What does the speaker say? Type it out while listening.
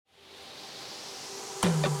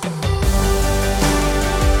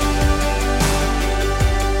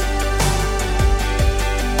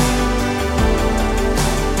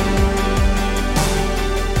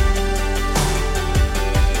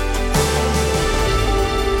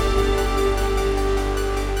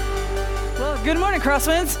Good morning,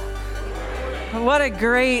 Crosswinds. What a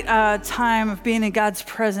great time of being in God's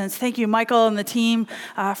presence. Thank you, Michael and the team,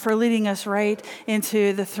 for leading us right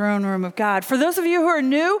into the throne room of God. For those of you who are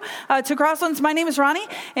new to Crosswinds, my name is Ronnie,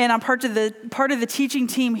 and I'm part of the teaching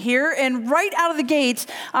team here. And right out of the gates,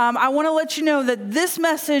 I want to let you know that this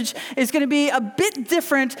message is going to be a bit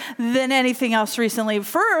different than anything else recently.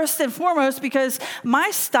 First and foremost, because my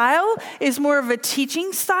style is more of a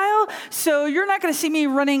teaching style, so you're not going to see me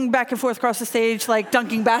running back and forth across the stage like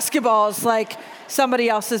dunking basketballs like somebody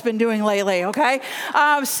else has been doing lately, okay?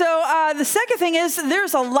 So the second thing is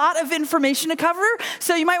there's a lot of information to cover,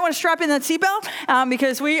 so you might want to strap in that seatbelt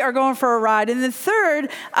because we are going for a ride. And the third,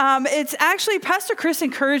 it's actually Pastor Chris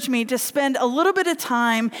encouraged me to spend a little bit of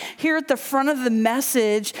time here at the front of the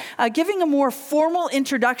message, giving a more formal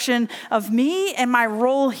introduction of me and my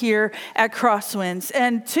role here at Crosswinds.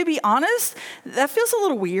 And to be honest, that feels a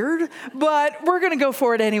little weird, but we're going to go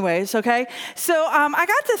for it anyways, okay? So I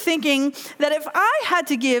got to thinking that if I had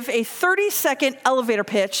to give a 30-second elevator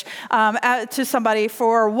pitch to somebody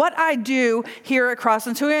for what I do here at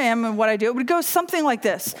Crosswinds, who I am and what I do, it would go something like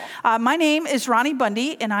this. My name is Ronnie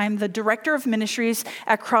Bundy, and I'm the Director of Ministries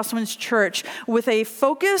at Crosswinds Church with a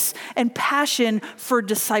focus and passion for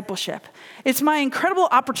discipleship. It's my incredible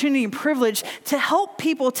opportunity and privilege to help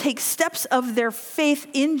people take steps of their faith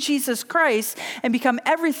in Jesus Christ and become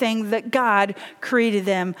everything that God created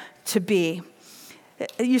them to be.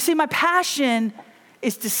 You see, my passion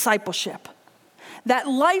is discipleship. That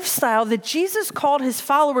lifestyle that Jesus called his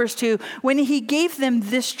followers to when he gave them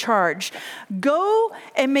this charge. Go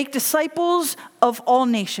and make disciples of all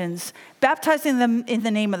nations, baptizing them in the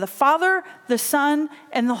name of the Father, the Son,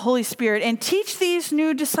 and the Holy Spirit, and teach these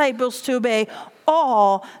new disciples to obey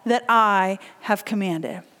all that I have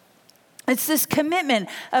commanded. It's this commitment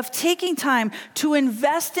of taking time to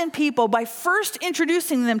invest in people by first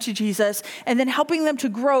introducing them to Jesus and then helping them to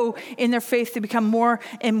grow in their faith to become more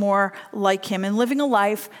and more like him and living a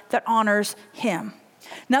life that honors him.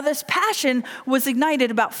 Now, this passion was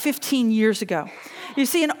ignited about 15 years ago. You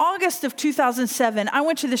see, in August of 2007, I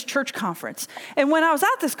went to this church conference. And when I was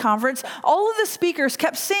at this conference, all of the speakers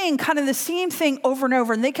kept saying kind of the same thing over and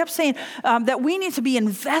over. And they kept saying that we need to be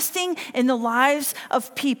investing in the lives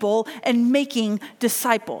of people and making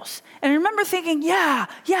disciples. And I remember thinking, yeah,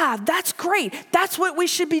 that's great. That's what we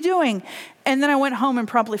should be doing. And then I went home and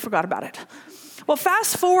promptly forgot about it. Well,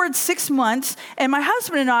 fast forward 6 months, and my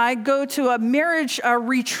husband and I go to a marriage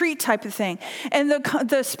retreat type of thing. And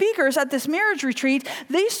the speakers at this marriage retreat,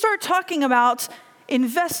 they start talking about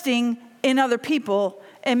investing in other people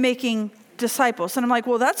and making disciples. And I'm like,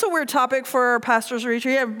 well, that's a weird topic for a pastor's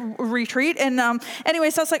retreat. And anyway,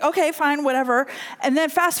 so I was like, okay, fine, whatever. And then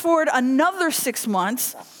fast forward another 6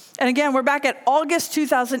 months. And again, we're back at August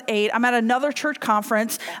 2008. I'm at another church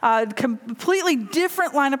conference, completely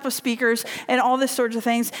different lineup of speakers and all this sorts of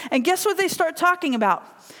things. And guess what they start talking about?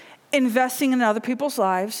 Investing in other people's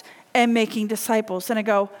lives and making disciples. And I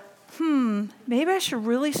go, maybe I should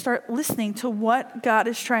really start listening to what God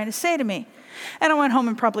is trying to say to me. And I went home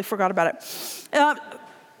and promptly forgot about it.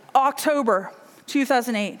 October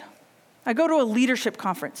 2008. I go to a leadership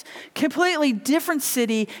conference, completely different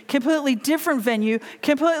city, completely different venue,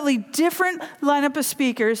 completely different lineup of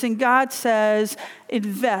speakers, and God says,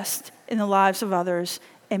 invest in the lives of others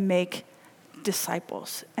and make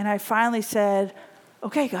disciples. And I finally said,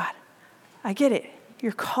 okay, God, I get it.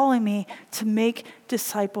 You're calling me to make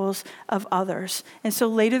disciples of others. And so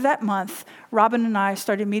later that month, Robin and I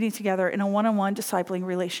started meeting together in a one-on-one discipling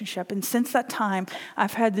relationship. And since that time,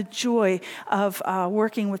 I've had the joy of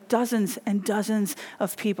working with dozens and dozens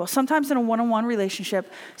of people, sometimes in a one-on-one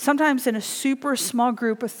relationship, sometimes in a super small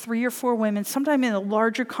group of 3 or 4 women, sometimes in a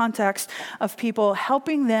larger context of people,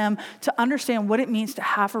 helping them to understand what it means to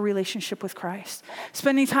have a relationship with Christ.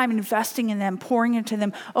 Spending time investing in them, pouring into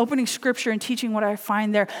them, opening scripture and teaching what I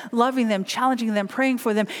find there, loving them, challenging them, praying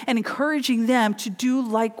for them, and encouraging them to do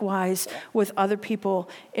likewise with other people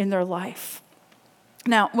in their life.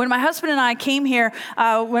 Now, when my husband and I came here,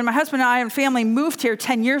 when my husband and I and family moved here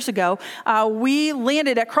 10 years ago, we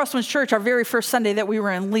landed at Crosswinds Church our very first Sunday that we were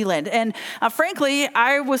in Leland. And frankly,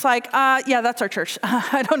 I was like, yeah, that's our church.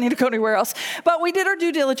 I don't need to go anywhere else. But we did our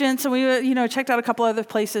due diligence and we, checked out a couple other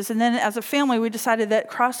places. And then as a family, we decided that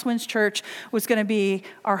Crosswinds Church was going to be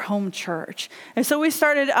our home church. And so we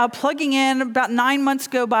started plugging in. About 9 months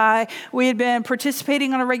go by. We had been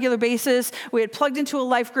participating on a regular basis. We had plugged into a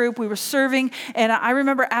life group. We were serving. And I I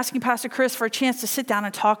remember asking Pastor Chris for a chance to sit down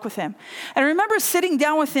and talk with him. And I remember sitting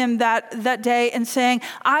down with him that day and saying,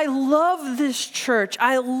 I love this church.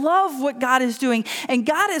 I love what God is doing. And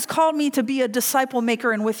God has called me to be a disciple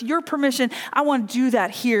maker. And with your permission, I want to do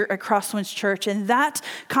that here at Crosswinds Church. And that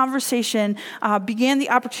conversation began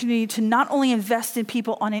the opportunity to not only invest in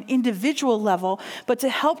people on an individual level, but to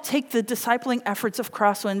help take the discipling efforts of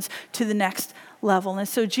Crosswinds to the next level. And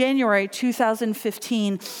so January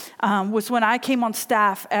 2015 was when I came on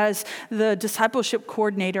staff as the discipleship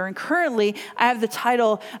coordinator. And currently, I have the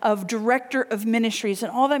title of Director of Ministries.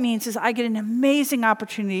 And all that means is I get an amazing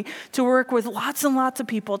opportunity to work with lots and lots of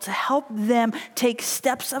people to help them take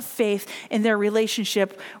steps of faith in their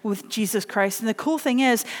relationship with Jesus Christ. And the cool thing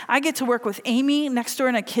is, I get to work with Amy next door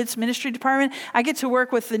in a kids ministry department. I get to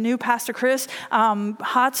work with the new Pastor Chris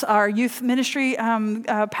Hotz, our youth ministry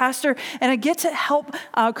pastor. And I get to help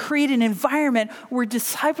create an environment where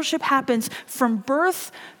discipleship happens from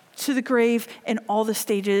birth to the grave and all the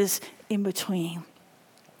stages in between.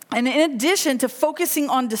 And in addition to focusing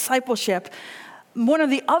on discipleship, one of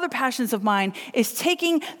the other passions of mine is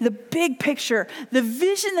taking the big picture, the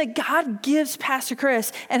vision that God gives Pastor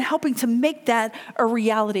Chris, and helping to make that a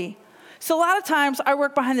reality. So a lot of times I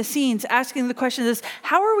work behind the scenes asking the question is,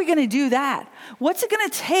 how are we going to do that? What's it going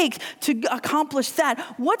to take to accomplish that?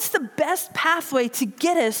 What's the best pathway to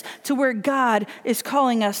get us to where God is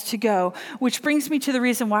calling us to go? Which brings me to the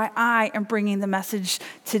reason why I am bringing the message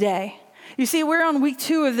today. You see, we're on week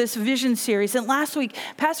 2 of this vision series. And last week,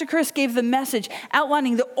 Pastor Chris gave the message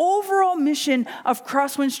outlining the overall mission of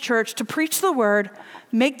Crosswinds Church to preach the word,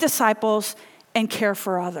 make disciples, and care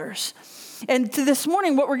for others. And this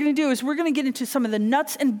morning, what we're going to do is we're going to get into some of the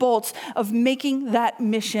nuts and bolts of making that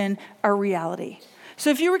mission a reality. So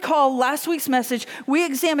if you recall last week's message, we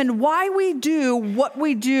examined why we do what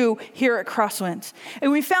we do here at Crosswinds.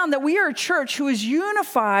 And we found that we are a church who is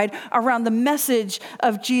unified around the message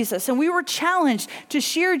of Jesus. And we were challenged to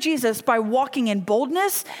share Jesus by walking in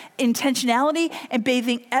boldness, intentionality, and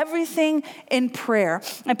bathing everything in prayer.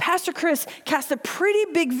 And Pastor Chris cast a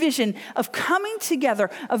pretty big vision of coming together,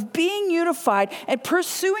 of being unified, and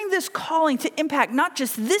pursuing this calling to impact not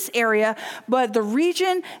just this area, but the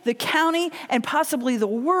region, the county, and possibly the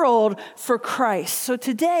world for Christ. So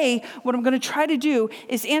today, what I'm going to try to do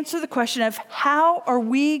is answer the question of how are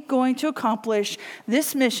we going to accomplish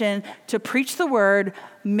this mission to preach the word,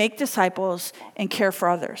 make disciples, and care for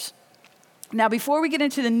others. Now, before we get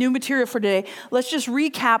into the new material for today, let's just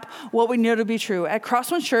recap what we know to be true. At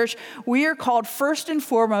Crosswinds Church, we are called first and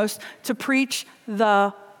foremost to preach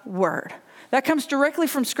the word. That comes directly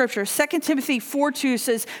from Scripture. 2 Timothy 4:2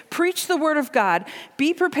 says, preach the word of God.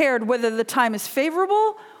 Be prepared whether the time is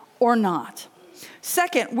favorable or not.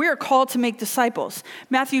 Second, we are called to make disciples.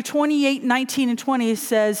 Matthew 28:19 and 20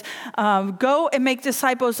 says, go and make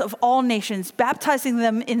disciples of all nations, baptizing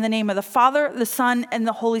them in the name of the Father, the Son, and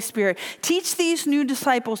the Holy Spirit. Teach these new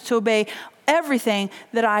disciples to obey everything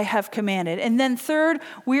that I have commanded. And then third,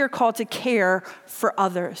 we are called to care for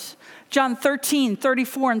others. John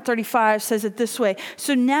 13:34 and 35 says it this way.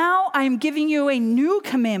 So now I am giving you a new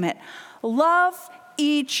commandment. Love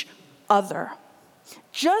each other.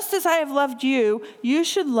 Just as I have loved you, you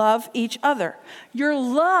should love each other. Your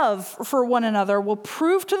love for one another will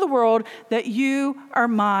prove to the world that you are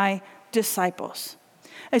my disciples.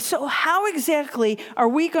 And so how exactly are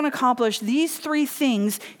we going to accomplish these 3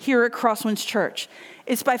 things here at Crosswinds Church?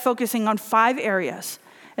 It's by focusing on 5 areas.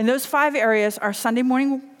 And those 5 areas are Sunday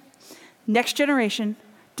morning, next generation,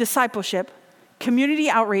 discipleship, community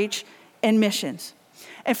outreach, and missions.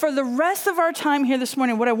 And for the rest of our time here this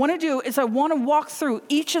morning, what I want to do is I want to walk through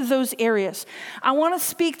each of those areas. I want to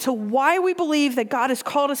speak to why we believe that God has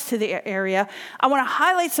called us to the area. I want to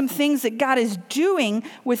highlight some things that God is doing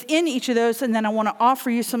within each of those, and then I want to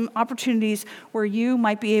offer you some opportunities where you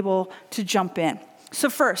might be able to jump in. So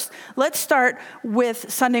first, let's start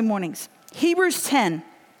with Sunday mornings. Hebrews 10,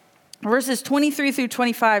 verses 23 through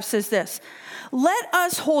 25 says this. Let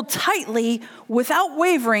us hold tightly without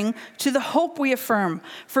wavering to the hope we affirm,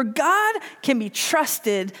 for God can be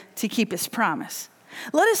trusted to keep his promise.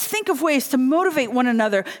 Let us think of ways to motivate one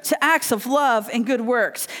another to acts of love and good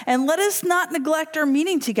works, and let us not neglect our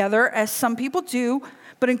meeting together as some people do,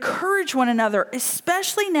 but encourage one another,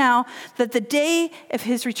 especially now that the day of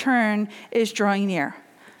his return is drawing near.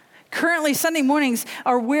 Currently, Sunday mornings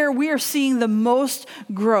are where we are seeing the most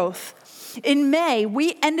growth. In May,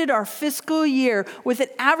 we ended our fiscal year with an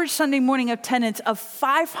average Sunday morning attendance of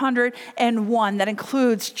 501. That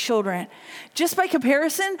includes children. Just by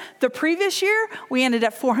comparison, the previous year, we ended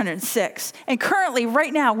at 406. And currently,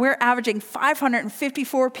 right now, we're averaging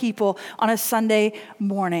 554 people on a Sunday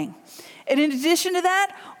morning. And in addition to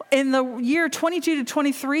that, in the year 22 to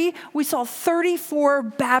 23, we saw 34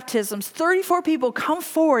 baptisms. 34 people come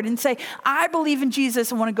forward and say, I believe in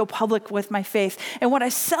Jesus and want to go public with my faith. And what I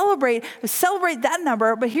celebrate that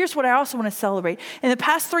number, but here's what I also want to celebrate. In the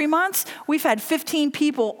past 3 months, we've had 15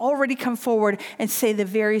 people already come forward and say the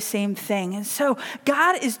very same thing. And so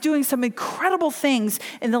God is doing some incredible things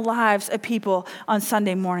in the lives of people on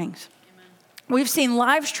Sunday mornings. We've seen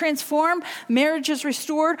lives transformed, marriages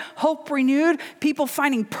restored, hope renewed, people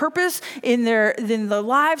finding purpose in their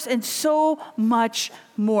lives, and so much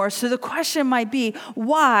more. So the question might be,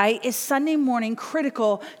 why is Sunday morning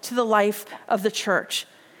critical to the life of the church?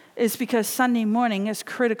 It's because Sunday morning is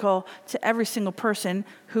critical to every single person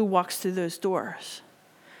who walks through those doors.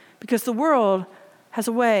 Because the world has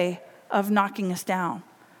a way of knocking us down,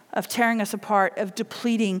 of tearing us apart, of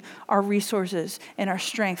depleting our resources and our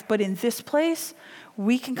strength. But in this place,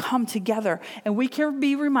 we can come together and we can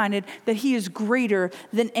be reminded that He is greater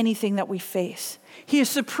than anything that we face. He is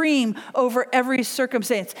supreme over every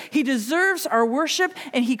circumstance. He deserves our worship,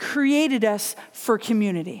 and He created us for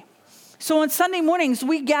community. So on Sunday mornings,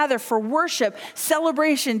 we gather for worship,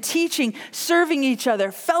 celebration, teaching, serving each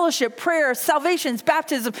other, fellowship, prayer, salvations,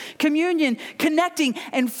 baptism, communion, connecting,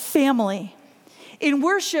 and family. In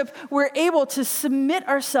worship, we're able to submit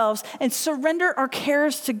ourselves and surrender our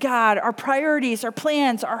cares to God, our priorities, our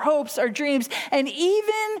plans, our hopes, our dreams, and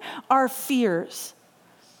even our fears.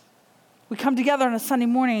 We come together on a Sunday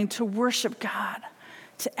morning to worship God,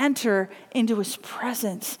 to enter into His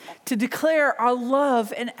presence, to declare our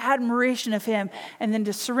love and admiration of Him, and then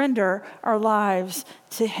to surrender our lives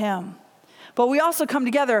to Him. But we also come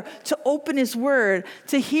together to open His Word,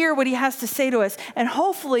 to hear what He has to say to us, and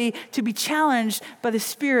hopefully to be challenged by the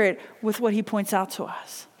Spirit with what He points out to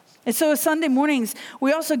us. And so Sunday mornings,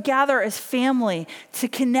 we also gather as family to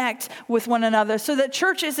connect with one another, so that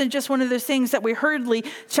church isn't just one of those things that we hurriedly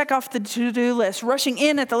check off the to-do list, rushing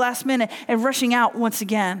in at the last minute and rushing out once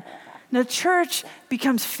again. No, church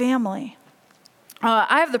becomes family.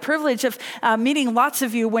 I have the privilege of meeting lots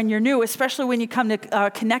of you when you're new, especially when you come to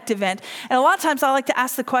a Connect event. And a lot of times I like to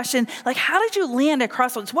ask the question, like, how did you land at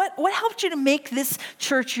Crossroads? What helped you to make this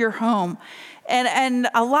church your home? And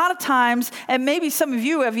a lot of times, and maybe some of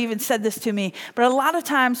you have even said this to me, but a lot of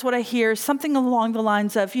times what I hear is something along the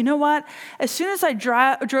lines of, you know what? As soon as I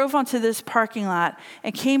drove onto this parking lot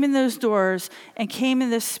and came in those doors and came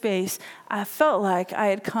in this space, I felt like I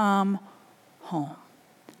had come home.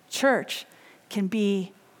 Church can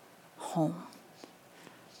be home.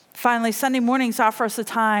 Finally, Sunday mornings offer us a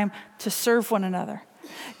time to serve one another.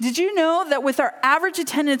 Did you know that with our average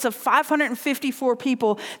attendance of 554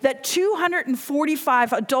 people, that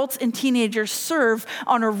 245 adults and teenagers serve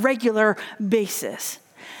on a regular basis?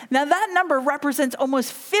 Now that number represents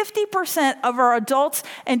almost 50% of our adults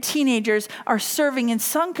and teenagers are serving in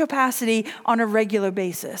some capacity on a regular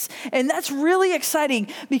basis. And that's really exciting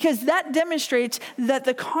because that demonstrates that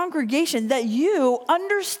the congregation, that you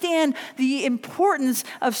understand the importance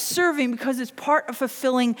of serving because it's part of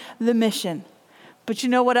fulfilling the mission. But you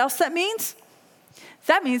know what else that means?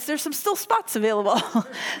 That means there's some still spots available.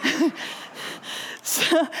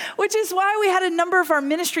 So, which is why we had a number of our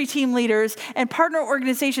ministry team leaders and partner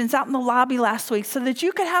organizations out in the lobby last week so that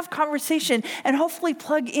you could have conversation and hopefully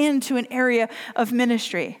plug into an area of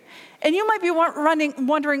ministry. And you might be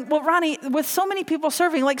wondering, well, Ronnie, with so many people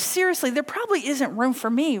serving, like seriously, there probably isn't room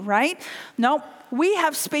for me, right? No. We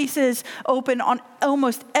have spaces open on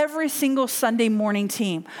almost every single Sunday morning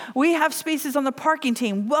team. We have spaces on the parking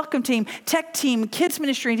team, welcome team, tech team, kids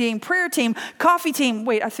ministry team, prayer team, coffee team.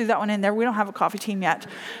 Wait, I threw that one in there. We don't have a coffee team yet.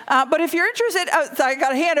 But if you're interested, I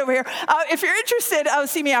got a hand over here. If you're interested,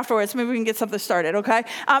 see me afterwards. Maybe we can get something started, okay?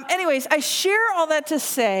 Anyways, I share all that to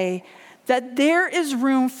say that there is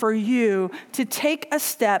room for you to take a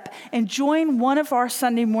step and join one of our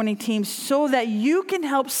Sunday morning teams so that you can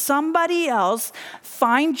help somebody else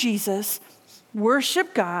find Jesus,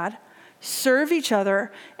 worship God, serve each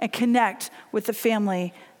other, and connect with the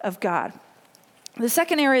family of God. The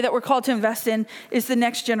second area that we're called to invest in is the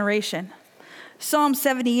next generation. Psalm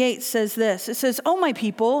 78 says this. It says, "Oh, my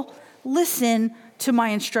people, listen to my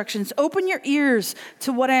instructions. Open your ears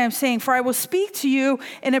to what I am saying, for I will speak to you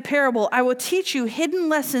in a parable. I will teach you hidden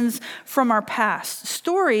lessons from our past,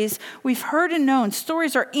 stories we've heard and known,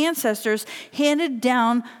 stories our ancestors handed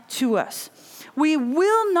down to us. We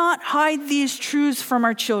will not hide these truths from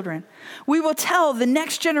our children. We will tell the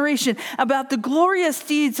next generation about the glorious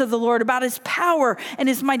deeds of the Lord, about his power and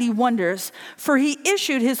his mighty wonders. For he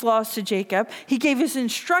issued his laws to Jacob, he gave his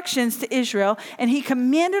instructions to Israel, and he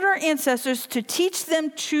commanded our ancestors to teach them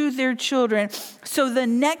to their children, so the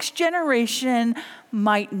next generation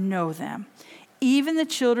might know them, even the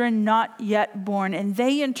children not yet born, and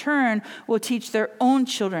they in turn will teach their own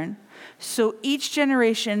children. So each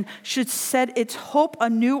generation should set its hope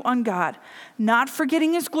anew on God, not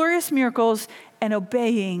forgetting his glorious miracles and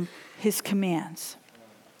obeying his commands.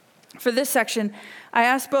 For this section, I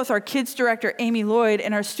asked both our kids director, Amy Lloyd,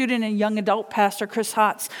 and our student and young adult pastor, Chris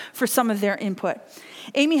Hotz, for some of their input.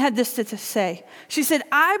 Amy had this to say. She said,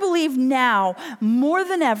 I believe now more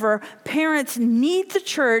than ever, parents need the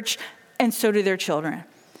church, and so do their children.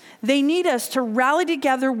 They need us to rally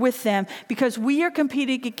together with them because we are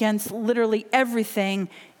competing against literally everything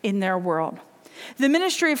in their world. The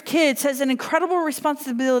ministry of kids has an incredible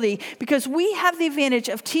responsibility because we have the advantage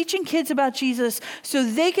of teaching kids about Jesus so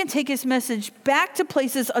they can take his message back to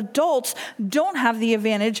places adults don't have the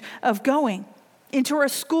advantage of going, into our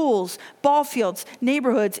schools, ball fields,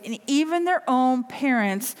 neighborhoods, and even their own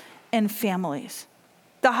parents and families.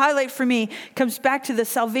 The highlight for me comes back to the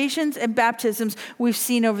salvations and baptisms we've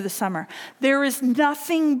seen over the summer. There is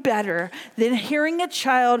nothing better than hearing a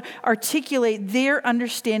child articulate their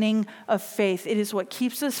understanding of faith. It is what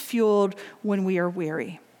keeps us fueled when we are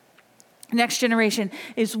weary. Next generation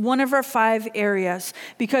is one of our 5 areas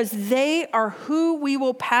because they are who we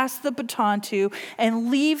will pass the baton to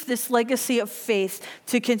and leave this legacy of faith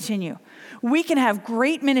to continue. We can have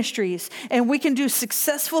great ministries and we can do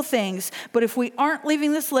successful things, but if we aren't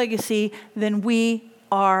leaving this legacy, then we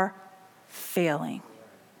are failing.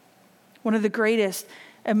 One of the greatest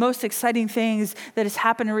and most exciting things that has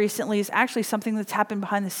happened recently is actually something that's happened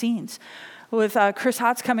behind the scenes. With Chris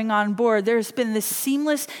Hotz coming on board, there's been this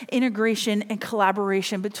seamless integration and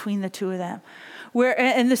collaboration between the two of them.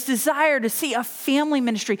 And this desire to see a family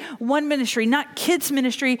ministry, one ministry, not kids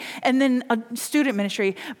ministry, and then a student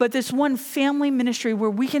ministry, but this one family ministry where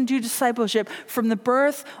we can do discipleship from the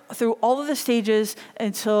birth through all of the stages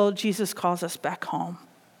until Jesus calls us back home.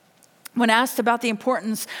 When asked about the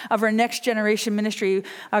importance of our next generation ministry,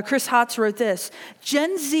 Chris Hotz wrote this: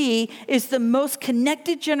 Gen Z is the most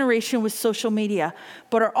connected generation with social media,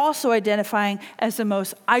 but are also identifying as the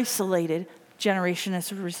most isolated generation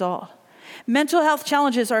as a result. Mental health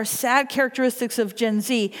challenges are sad characteristics of Gen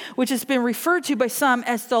Z, which has been referred to by some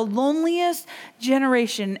as the loneliest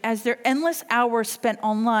generation, as their endless hours spent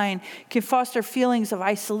online can foster feelings of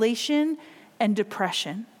isolation and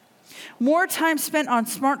depression. More time spent on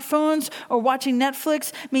smartphones or watching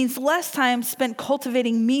Netflix means less time spent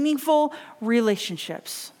cultivating meaningful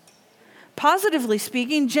relationships. Positively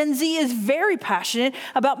speaking, Gen Z is very passionate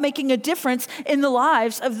about making a difference in the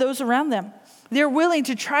lives of those around them. They're willing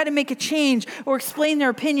to try to make a change or explain their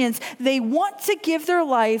opinions. They want to give their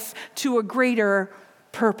life to a greater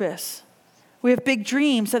purpose. We have big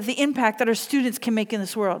dreams of the impact that our students can make in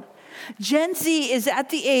this world. Gen Z is at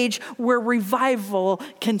the age where revival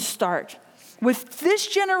can start. With this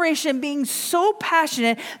generation being so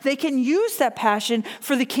passionate, they can use that passion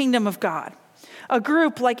for the kingdom of God. A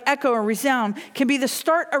group like Echo or Resound can be the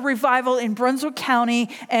start of revival in Brunswick County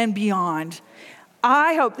and beyond.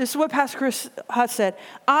 I hope, this is what Pastor Chris Hutz said,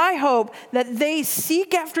 I hope that they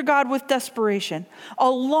seek after God with desperation, a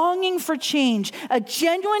longing for change, a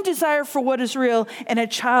genuine desire for what is real, and a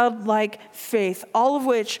childlike faith, all of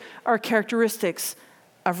which are characteristics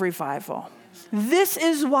of revival. This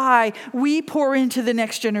is why we pour into the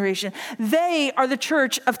next generation. They are the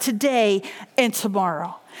church of today and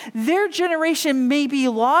tomorrow. Their generation may be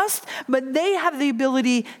lost, but they have the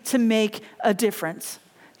ability to make a difference.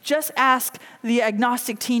 Just ask the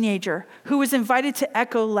agnostic teenager who was invited to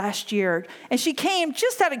Echo last year. And she came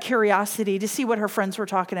just out of curiosity to see what her friends were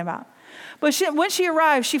talking about. But when she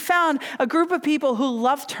arrived, she found a group of people who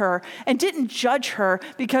loved her and didn't judge her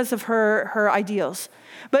because of her ideals.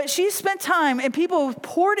 But she spent time and people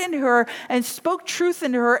poured into her and spoke truth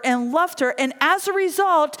into her and loved her. And as a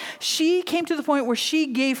result, she came to the point where she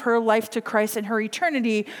gave her life to Christ and her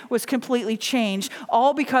eternity was completely changed,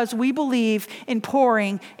 all because we believe in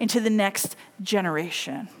pouring into the next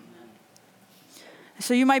generation.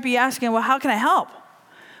 So you might be asking, well, how can I help?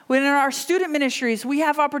 When in our student ministries, we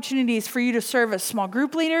have opportunities for you to serve as small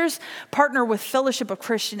group leaders, partner with Fellowship of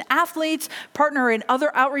Christian Athletes, partner in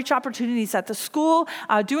other outreach opportunities at the school,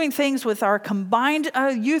 doing things with our combined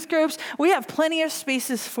youth groups. We have plenty of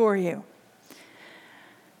spaces for you.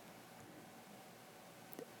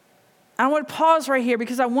 I want to pause right here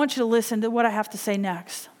because I want you to listen to what I have to say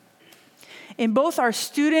next. in both our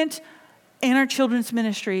student and our children's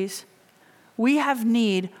ministries, we have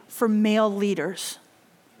need for male leaders.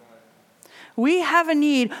 We have a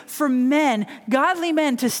need for men, godly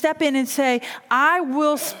men, to step in and say, I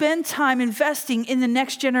will spend time investing in the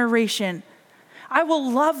next generation. I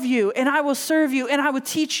will love you, and I will serve you, and I will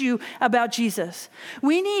teach you about Jesus.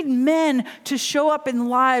 We need men to show up in the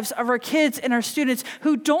lives of our kids and our students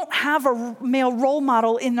who don't have a male role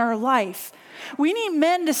model in their life. We need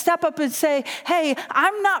men to step up and say, hey,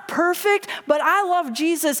 I'm not perfect, but I love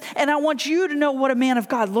Jesus, and I want you to know what a man of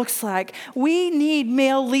God looks like. We need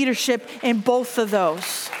male leadership in both of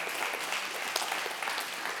those.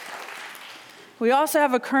 We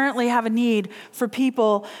also currently have a need for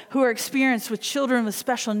people who are experienced with children with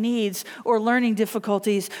special needs or learning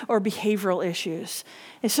difficulties or behavioral issues.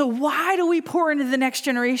 And so why do we pour into the next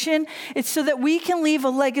generation? It's so that we can leave a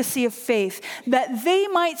legacy of faith, that they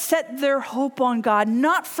might set their hope on God,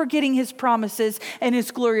 not forgetting his promises and his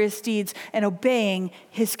glorious deeds, and obeying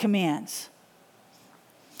his commands.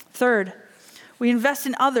 Third, we invest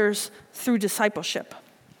in others through discipleship.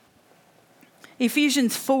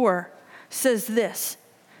 Ephesians 4 says this: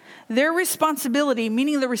 their responsibility,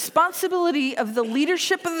 meaning the responsibility of the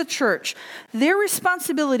leadership of the church, their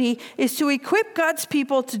responsibility is to equip God's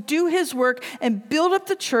people to do his work and build up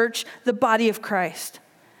the church, the body of Christ.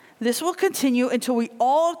 This will continue until we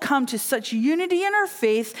all come to such unity in our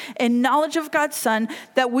faith and knowledge of God's Son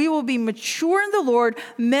that we will be mature in the Lord,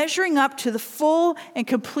 measuring up to the full and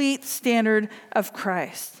complete standard of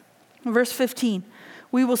Christ. Verse 15,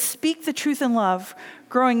 we will speak the truth in love,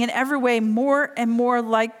 growing in every way more and more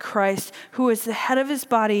like Christ, who is the head of his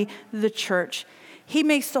body, the church. He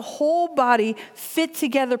makes the whole body fit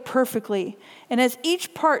together perfectly. And as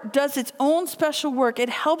each part does its own special work, it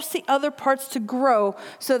helps the other parts to grow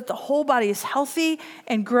so that the whole body is healthy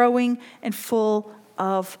and growing and full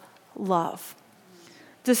of love.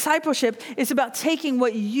 Discipleship is about taking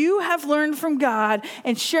what you have learned from God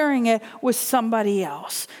and sharing it with somebody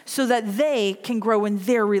else so that they can grow in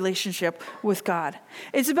their relationship with God.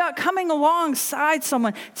 It's about coming alongside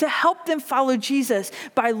someone to help them follow Jesus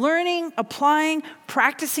by learning, applying,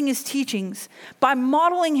 practicing his teachings, by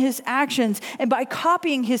modeling his actions, and by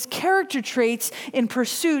copying his character traits in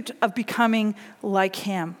pursuit of becoming like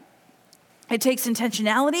him. It takes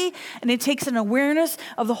intentionality, and it takes an awareness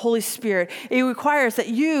of the Holy Spirit. It requires that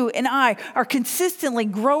you and I are consistently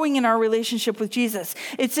growing in our relationship with Jesus.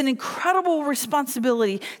 It's an incredible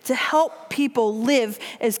responsibility to help people live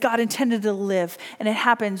as God intended to live, and it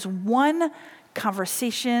happens one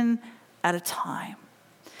conversation at a time.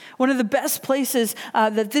 One of the best places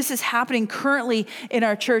that this is happening currently in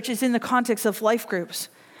our church is in the context of life groups.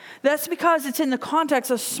 That's because it's in the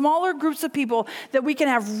context of smaller groups of people that we can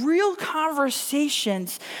have real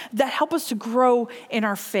conversations that help us to grow in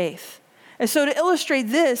our faith. And so to illustrate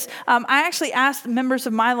this, I actually asked members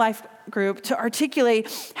of my life group to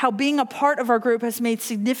articulate how being a part of our group has made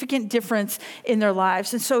significant difference in their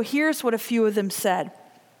lives. And so here's what a few of them said.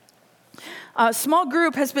 Small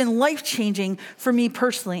group has been life-changing for me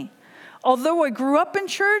personally. Although I grew up in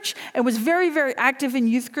church and was very, very active in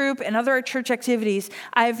youth group and other church activities,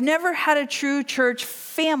 I have never had a true church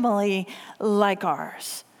family like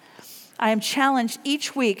ours. I am challenged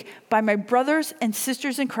each week by my brothers and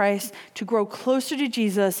sisters in Christ to grow closer to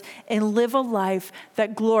Jesus and live a life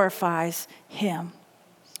that glorifies him.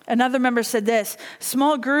 Another member said this: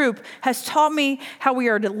 small group has taught me how we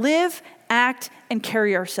are to live, act, and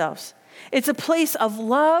carry ourselves. It's a place of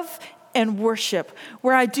love and worship,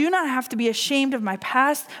 where I do not have to be ashamed of my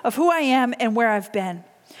past, of who I am and where I've been.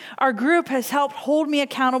 Our group has helped hold me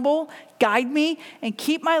accountable, guide me, and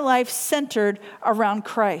keep my life centered around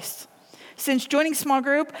Christ. Since joining small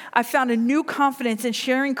group, I've found a new confidence in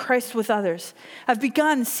sharing Christ with others. I've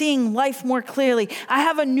begun seeing life more clearly. I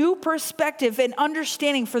have a new perspective and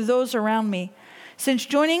understanding for those around me. Since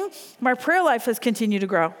joining, my prayer life has continued to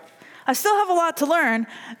grow. I still have a lot to learn,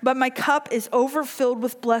 but my cup is overfilled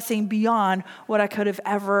with blessing beyond what I could have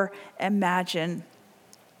ever imagined.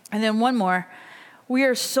 And then one more. We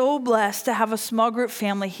are so blessed to have a small group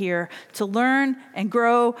family here to learn and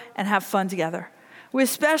grow and have fun together. We're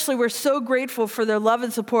so grateful for their love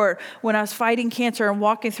and support when I was fighting cancer and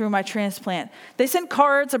walking through my transplant. They sent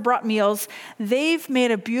cards and brought meals. They've made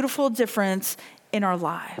a beautiful difference in our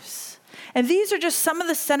lives. And these are just some of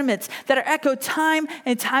the sentiments that are echoed time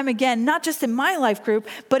and time again, not just in my life group,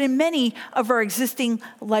 but in many of our existing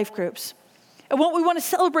life groups. And what we want to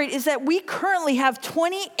celebrate is that we currently have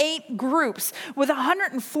 28 groups with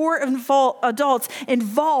 104 adults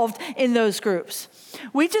involved in those groups.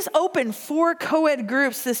 We just opened 4 co-ed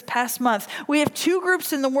groups this past month. We have 2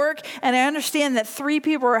 groups in the work, and I understand that 3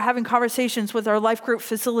 people are having conversations with our life group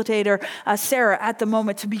facilitator, Sarah, at the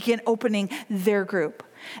moment to begin opening their group.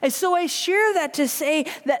 And so I share that to say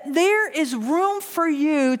that there is room for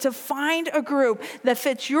you to find a group that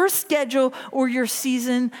fits your schedule or your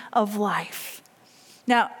season of life.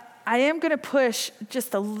 Now, I am going to push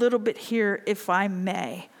just a little bit here, if I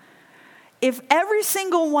may. If every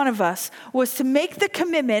single one of us was to make the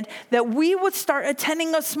commitment that we would start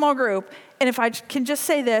attending a small group, and if I can just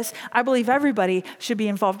say this, I believe everybody should be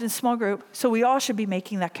involved in a small group, so we all should be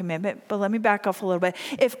making that commitment. But let me back off a little bit.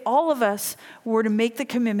 If all of us were to make the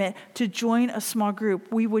commitment to join a small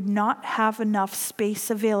group, we would not have enough space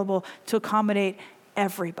available to accommodate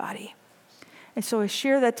everybody. And so I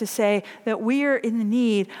share that to say that we are in the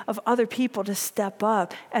need of other people to step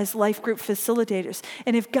up as life group facilitators.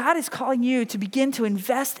 And if God is calling you to begin to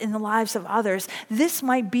invest in the lives of others, this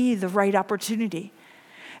might be the right opportunity.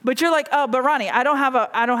 But you're like, oh, but Ronnie, I don't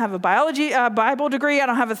have a biology Bible degree. I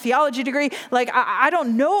don't have a theology degree. Like, I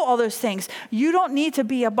don't know all those things. You don't need to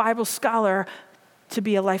be a Bible scholar to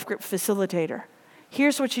be a life group facilitator.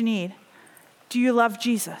 Here's what you need. Do you love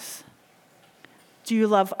Jesus? Do you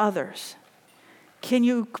love others? Can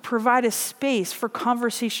you provide a space for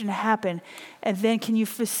conversation to happen? And then can you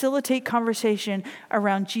facilitate conversation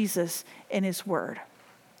around Jesus and his word?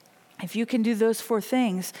 If you can do those 4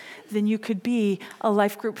 things, then you could be a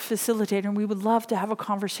life group facilitator, and we would love to have a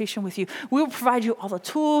conversation with you. We will provide you all the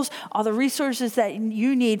tools, all the resources that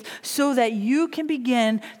you need so that you can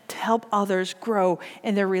begin to help others grow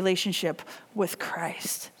in their relationship with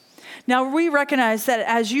Christ. Now, we recognize that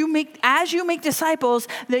as you make disciples,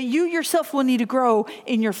 that you yourself will need to grow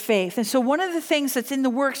in your faith. And so one of the things that's in the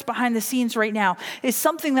works behind the scenes right now is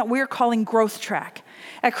something that we're calling Growth Track.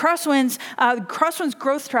 At Crosswinds, Crosswinds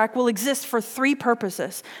Growth Track will exist for 3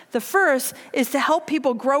 purposes. The first is to help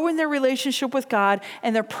people grow in their relationship with God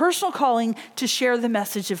and their personal calling to share the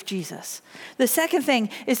message of Jesus. The second thing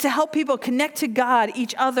is to help people connect to God,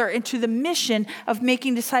 each other, and to the mission of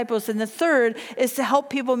making disciples. And the third is to help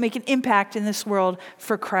people make an impact in this world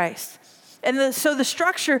for Christ. And so the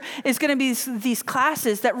structure is going to be these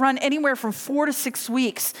classes that run anywhere from 4 to 6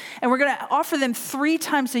 weeks. And we're going to offer them 3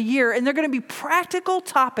 times a year. And they're going to be practical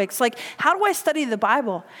topics like, how do I study the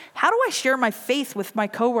Bible? How do I share my faith with my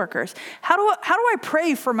coworkers? How do I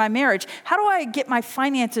pray for my marriage? How do I get my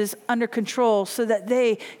finances under control so that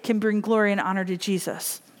they can bring glory and honor to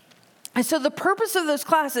Jesus? And so the purpose of those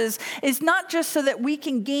classes is not just so that we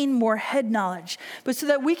can gain more head knowledge, but so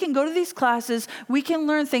that we can go to these classes, we can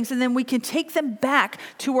learn things, and then we can take them back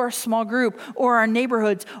to our small group or our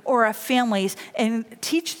neighborhoods or our families and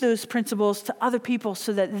teach those principles to other people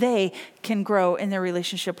so that they can grow in their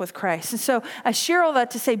relationship with Christ. And so I share all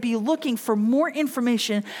that to say, be looking for more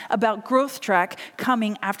information about Growth Track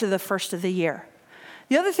coming after the first of the year.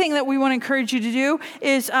 The other thing that we want to encourage you to do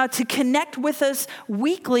is to connect with us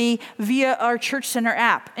weekly via our Church Center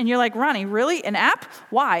app. And you're like, Ronnie, really? An app?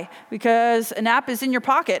 Why? Because an app is in your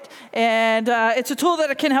pocket, and it's a tool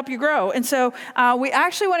that can help you grow. And so we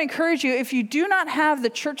actually want to encourage you, if you do not have the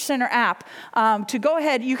Church Center app, to go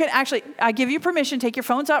ahead. You can actually, I give you permission, take your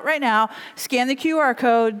phones out right now, scan the QR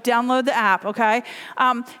code, download the app, okay?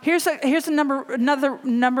 Here's another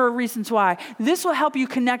number of reasons why. This will help you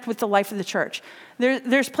connect with the life of the church.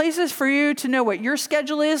 There's places for you to know what your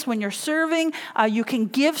schedule is when you're serving. You can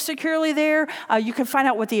give securely there. You can find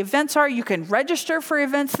out what the events are. You can register for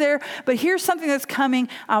events there. But here's something that's coming,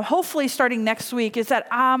 hopefully starting next week, is that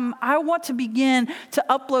I want to begin to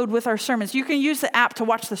upload with our sermons. You can use the app to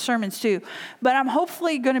watch the sermons too. But I'm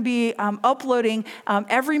hopefully going to be uploading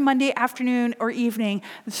every Monday afternoon or evening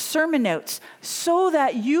sermon notes so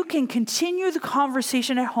that you can continue the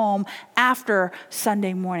conversation at home after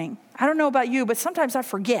Sunday morning. I don't know about you, but sometimes I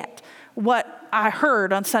forget what I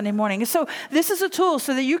heard on Sunday morning. And so this is a tool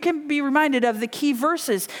so that you can be reminded of the key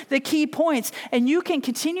verses, the key points, and you can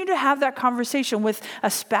continue to have that conversation with a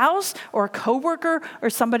spouse or a coworker or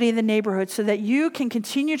somebody in the neighborhood so that you can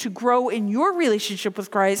continue to grow in your relationship with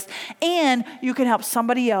Christ and you can help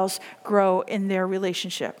somebody else grow in their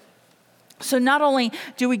relationship. So not only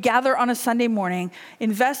do we gather on a Sunday morning,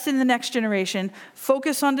 invest in the next generation,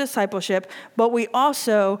 focus on discipleship, but we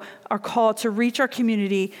also are called to reach our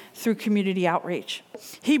community through community outreach.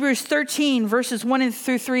 Hebrews 13, verses 1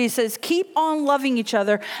 through 3 says, keep on loving each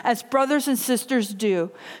other as brothers and sisters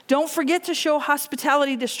do. Don't forget to show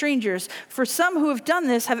hospitality to strangers, for some who have done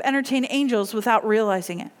this have entertained angels without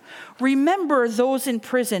realizing it. Remember those in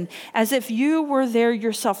prison as if you were there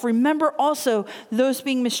yourself. Remember also those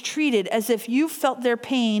being mistreated as if you felt their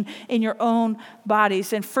pain in your own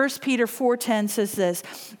bodies. And 1 Peter 4:10 says this,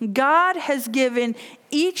 God has given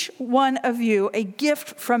each one of you a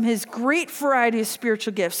gift from his great variety of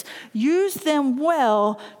spiritual gifts. Use them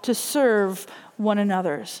well to serve one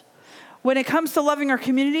another's. When it comes to loving our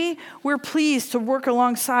community, we're pleased to work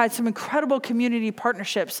alongside some incredible community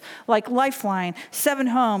partnerships like Lifeline, Seven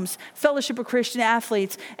Homes, Fellowship of Christian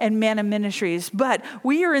Athletes, and Manna Ministries. But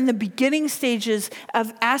we are in the beginning stages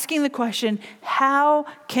of asking the question, how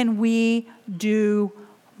can we do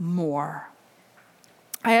more?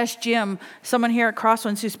 I asked Jim, someone here at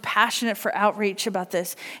Crosswinds who's passionate for outreach, about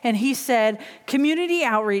this. And he said, community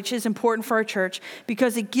outreach is important for our church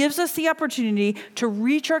because it gives us the opportunity to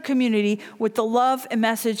reach our community with the love and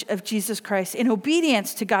message of Jesus Christ in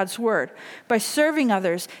obedience to God's word by serving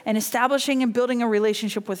others and establishing and building a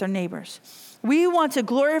relationship with our neighbors. We want to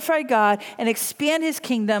glorify God and expand his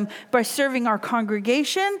kingdom by serving our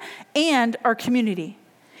congregation and our community.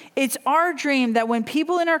 It's our dream that when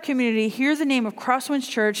people in our community hear the name of Crosswinds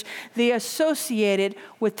Church, they associate it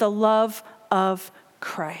with the love of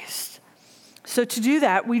Christ. So to do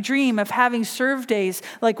that, we dream of having serve days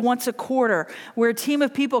like once a quarter, where a team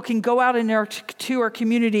of people can go out to our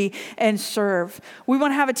community and serve. We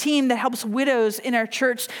want to have a team that helps widows in our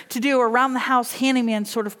church to do around-the-house handyman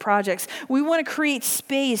sort of projects. We want to create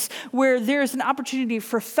space where there's an opportunity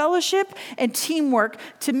for fellowship and teamwork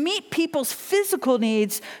to meet people's physical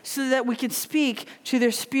needs so that we can speak to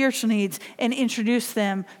their spiritual needs and introduce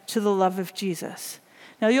them to the love of Jesus.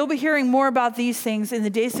 Now, you'll be hearing more about these things in the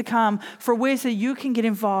days to come for ways that you can get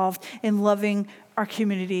involved in loving our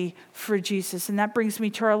community for Jesus. And that brings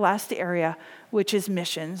me to our last area, which is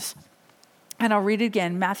missions. And I'll read it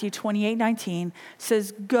again. Matthew 28:19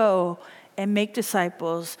 says, go and make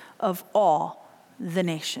disciples of all the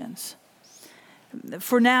nations.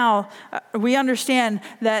 For now, we understand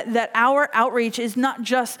that our outreach is not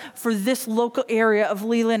just for this local area of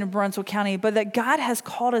Leland and Brunswick County, but that God has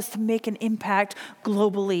called us to make an impact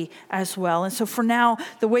globally as well. And so for now,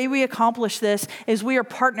 the way we accomplish this is we are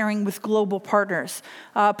partnering with global partners.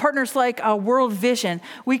 Partners like World Vision.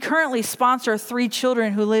 We currently sponsor 3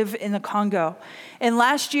 children who live in the Congo. And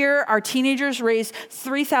last year, our teenagers raised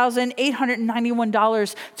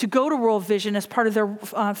 $3,891 to go to World Vision as part of their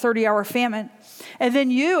 30-hour famine. And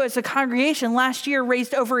then you, as a congregation, last year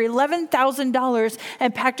raised over $11,000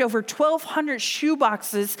 and packed over 1,200 shoe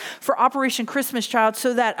boxes for Operation Christmas Child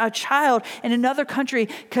so that a child in another country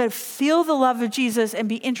could feel the love of Jesus and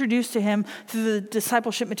be introduced to him through the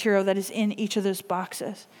discipleship material that is in each of those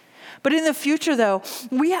boxes. But in the future, though,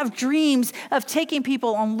 we have dreams of taking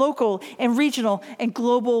people on local and regional and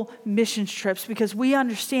global missions trips because we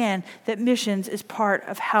understand that missions is part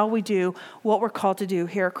of how we do what we're called to do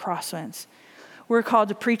here at Crosswinds. We're called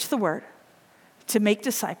to preach the word, to make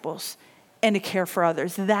disciples, and to care for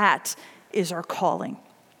others. That is our calling.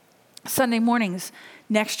 Sunday mornings,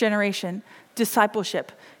 next generation,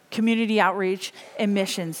 discipleship, community outreach, and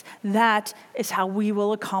missions. That is how we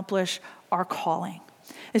will accomplish our calling.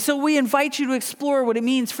 And so we invite you to explore what it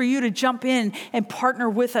means for you to jump in and partner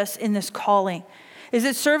with us in this calling. Is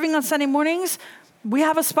it serving on Sunday mornings? We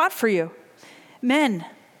have a spot for you. Men,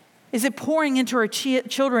 is it pouring into our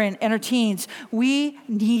children and our teens? We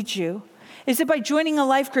need you. Is it by joining a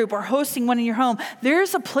life group or hosting one in your home?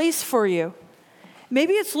 There's a place for you.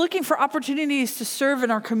 Maybe it's looking for opportunities to serve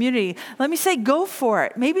in our community. Let me say, go for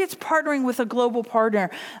it. Maybe it's partnering with a global partner.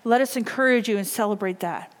 Let us encourage you and celebrate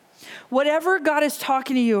that. Whatever God is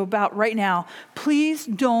talking to you about right now, please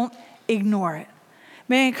don't ignore it.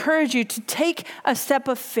 May I encourage you to take a step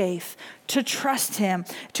of faith, to trust him,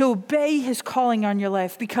 to obey his calling on your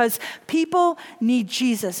life, because people need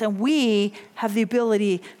Jesus and we have the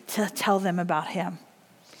ability to tell them about him.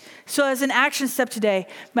 So as an action step today,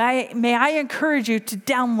 may I encourage you to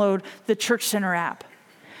download the Church Center app.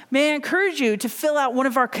 May I encourage you to fill out one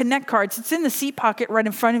of our Connect cards. It's in the seat pocket right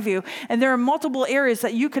in front of you. And there are multiple areas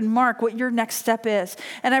that you can mark what your next step is.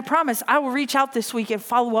 And I promise I will reach out this week and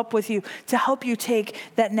follow up with you to help you take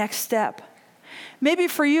that next step. Maybe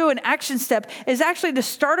for you, an action step is actually to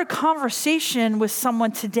start a conversation with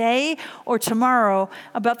someone today or tomorrow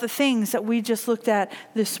about the things that we just looked at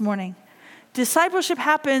this morning. Discipleship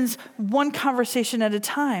happens one conversation at a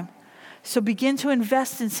time. So begin to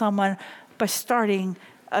invest in someone by starting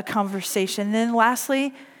a conversation. And then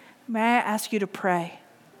lastly, may I ask you to pray?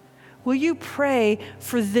 will you pray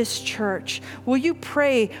for this church? Will you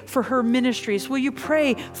pray for her ministries? Will you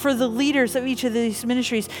pray for the leaders of each of these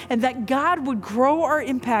ministries? And that God would grow our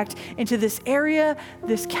impact into this area,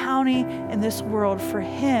 this county, and this world for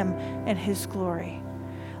Him and His glory.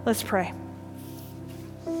 Let's pray.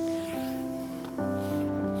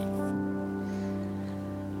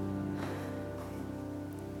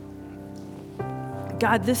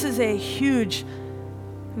 God, this is a huge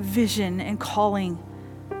vision and calling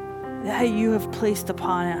that you have placed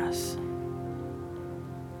upon us.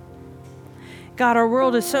 God, our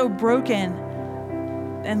world is so broken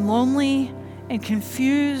and lonely and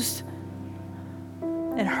confused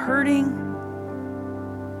and hurting,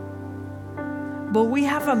 but we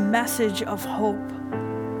have a message of hope.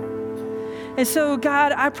 And so,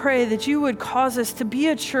 God, I pray that you would cause us to be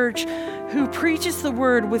a church who preaches the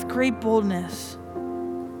word with great boldness,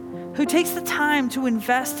 who takes the time to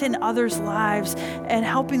invest in others' lives and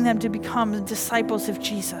helping them to become disciples of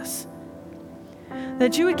Jesus.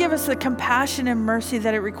 That you would give us the compassion and mercy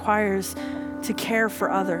that it requires to care for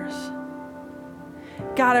others.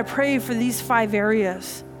 God, I pray for these 5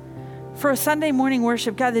 areas. For a Sunday morning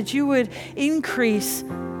worship, God, that you would increase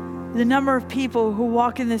the number of people who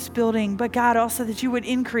walk in this building, but God, also that you would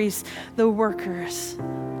increase the workers.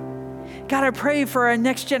 God, I pray for our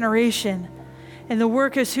next generation and the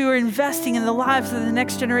workers who are investing in the lives of the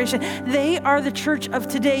next generation. They are the church of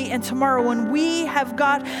today and tomorrow, and we have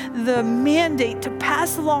got the mandate to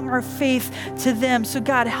pass along our faith to them. So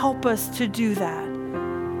God, help us to do that.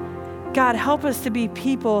 God, help us to be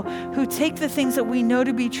people who take the things that we know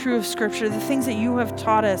to be true of Scripture, the things that you have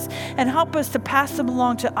taught us, and help us to pass them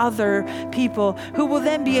along to other people who will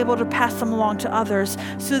then be able to pass them along to others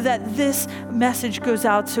so that this message goes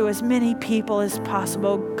out to as many people as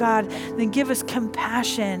possible. God, then give us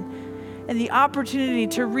compassion and the opportunity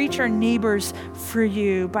to reach our neighbors for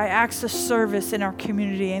you by acts of service in our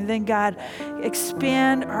community. And then, God,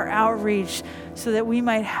 expand our outreach so that we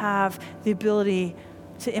might have the ability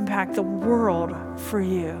to impact the world for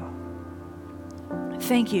you.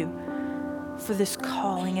 Thank you for this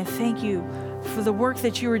calling, and thank you for the work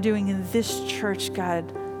that you are doing in this church, God.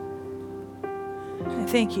 And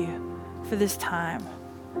thank you for this time.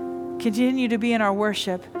 Continue to be in our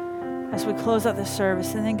worship as we close out this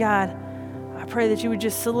service. And then, God, I pray that you would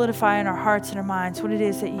just solidify in our hearts and our minds what it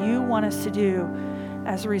is that you want us to do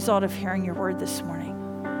as a result of hearing your word this morning.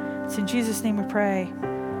 It's in Jesus' name we pray.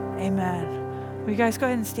 Amen. Will you guys go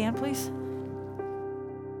ahead and stand, please?